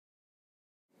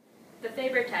The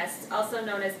FABER test, also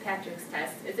known as Patrick's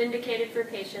test, is indicated for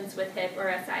patients with hip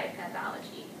or SI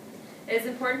pathology. It is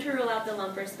important to rule out the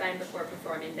lumbar spine before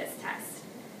performing this test.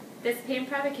 This pain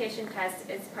provocation test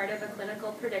is part of a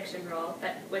clinical prediction rule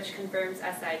which confirms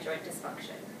SI joint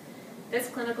dysfunction. This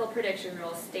clinical prediction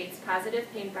rule states positive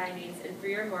pain findings in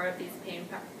 3 or more of these pain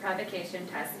provocation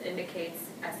tests indicates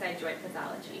SI joint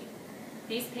pathology.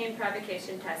 These pain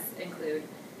provocation tests include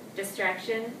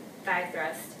distraction, thigh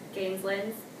thrust,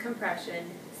 Gaineslin's, compression,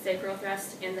 sacral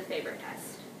thrust, and the FABER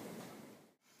test.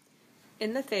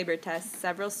 In the FABER test,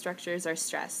 several structures are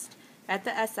stressed. At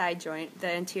the SI joint,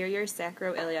 the anterior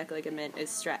sacroiliac ligament is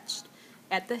stretched.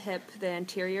 At the hip, the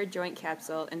anterior joint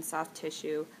capsule and soft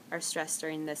tissue are stressed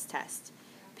during this test.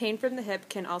 Pain from the hip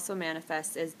can also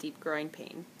manifest as deep groin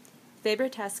pain. FABER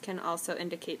tests can also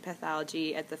indicate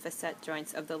pathology at the facet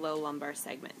joints of the low lumbar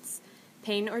segments.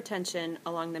 Pain or tension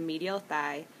along the medial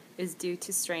thigh is due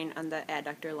to strain on the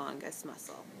adductor longus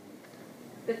muscle.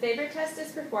 The FABER test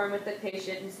is performed with the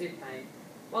patient in supine.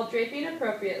 While draping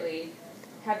appropriately,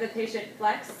 have the patient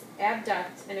flex,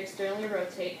 abduct, and externally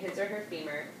rotate his or her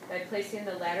femur by placing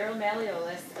the lateral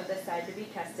malleolus of the side to be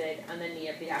tested on the knee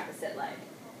of the opposite leg.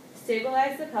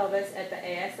 Stabilize the pelvis at the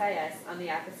ASIS on the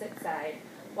opposite side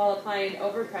while applying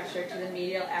overpressure to the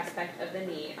medial aspect of the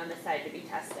knee on the side to be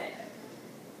tested.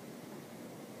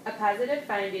 A positive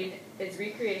finding is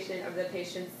recreation of the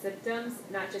patient's symptoms,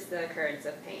 not just the occurrence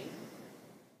of pain.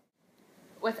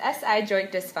 With SI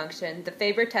joint dysfunction, the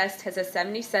FABER test has a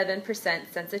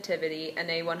 77% sensitivity and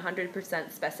a 100%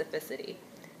 specificity.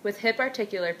 With hip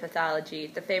articular pathology,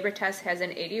 the FABER test has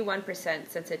an 81%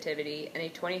 sensitivity and a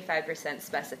 25%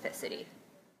 specificity.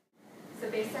 So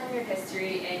based on your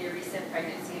history and your recent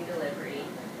pregnancy and delivery,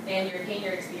 and your pain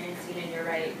you're experiencing in your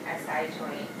right SI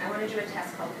joint, I want to do a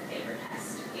test called the FABER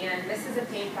test. And this is a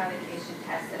pain provocation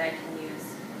test that I can use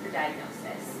for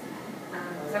diagnosis.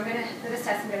 So for this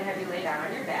test, I'm going to have you lay down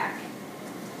on your back.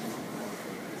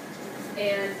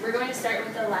 And we're going to start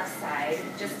with the left side,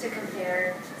 just to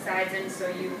compare sides and so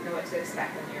you know what to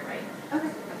expect when you're right.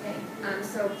 Okay.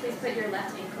 So please put your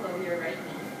left ankle over your right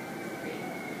knee.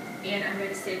 Great. And I'm going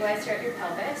to stabilize throughout your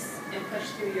pelvis and push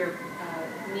through your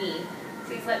knee.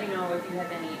 Please let me know if you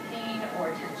have any pain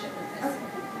or tension with this.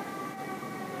 Okay.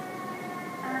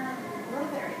 A little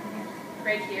bit right here.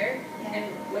 Right here? Yeah.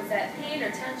 And was that pain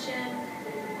or tension?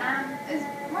 It's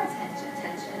more tension.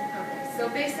 Tension. Okay. So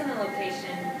based on the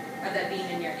location of that being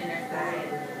in your inner thigh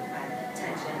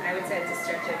tension, I would say it's a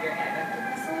stretch of your abductor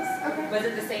muscles. Okay. Was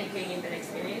it the same pain you've been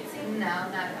experiencing? No,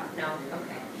 not at all. No?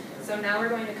 Okay. So now we're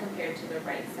going to compare to the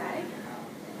right side.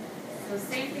 So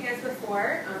same thing as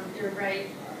before, your right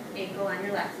ankle on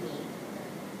your left knee.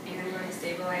 And I'm going to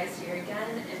stabilize here again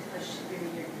and push through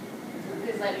your knee.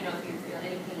 Please let me know if you feel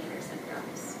any pain or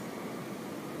symptoms.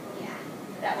 Yeah.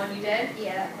 That one you did?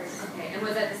 Yeah, that first. Okay. And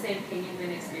was that the same pain you've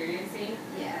been experiencing?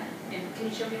 Yeah. And can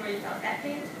you show me where you felt that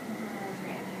pain?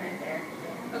 Right Right there.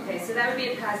 Okay, so that would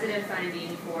be a positive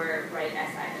finding for right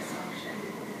SI dysfunction.